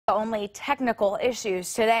Only technical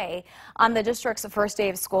issues today. On the district's first day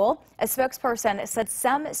of school, a spokesperson said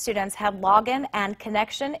some students had login and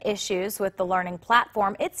connection issues with the learning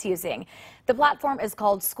platform it's using. The platform is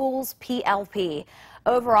called Schools PLP.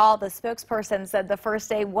 Overall, the spokesperson said the first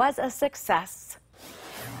day was a success.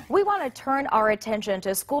 We want to turn our attention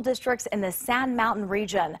to school districts in the Sand Mountain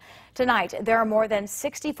region. Tonight, there are more than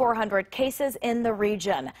 6,400 cases in the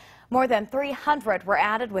region. More than 300 were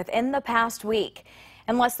added within the past week.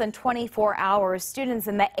 In less than 24 hours, students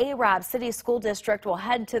in the Arab City School District will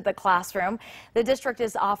head to the classroom. The district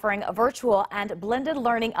is offering virtual and blended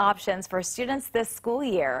learning options for students this school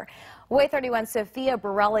year. WAAY 31 Sophia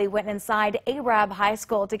Borelli went inside Arab High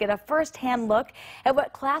School to get a first-hand look at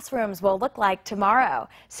what classrooms will look like tomorrow.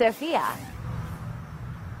 Sophia.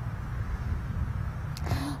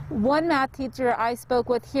 One math teacher I spoke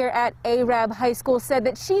with here at Arab High School said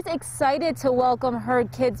that she's excited to welcome her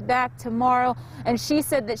kids back tomorrow, and she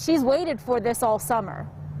said that she's waited for this all summer.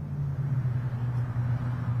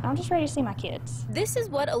 I'm just ready to see my kids. This is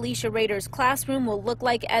what Alicia Rader's classroom will look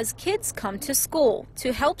like as kids come to school.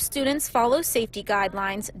 To help students follow safety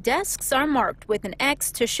guidelines, desks are marked with an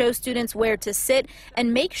X to show students where to sit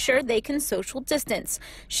and make sure they can social distance.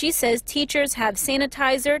 She says teachers have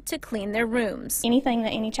sanitizer to clean their rooms. Anything that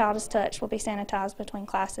any child has touched will be sanitized between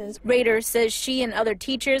classes. Rader says she and other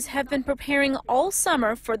teachers have been preparing all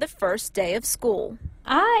summer for the first day of school.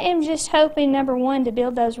 I am just hoping, number one, to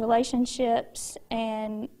build those relationships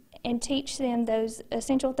and teach them those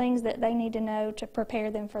essential things that they need to know to prepare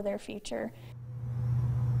them for their future.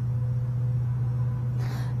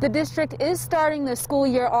 The district is starting the school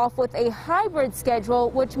year off with a hybrid schedule,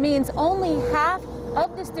 which means only half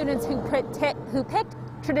of the students who picked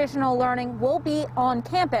traditional learning will be on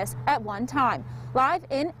campus at one time. Live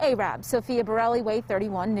in Arab, Sophia Borelli, WAAY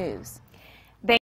 31 News.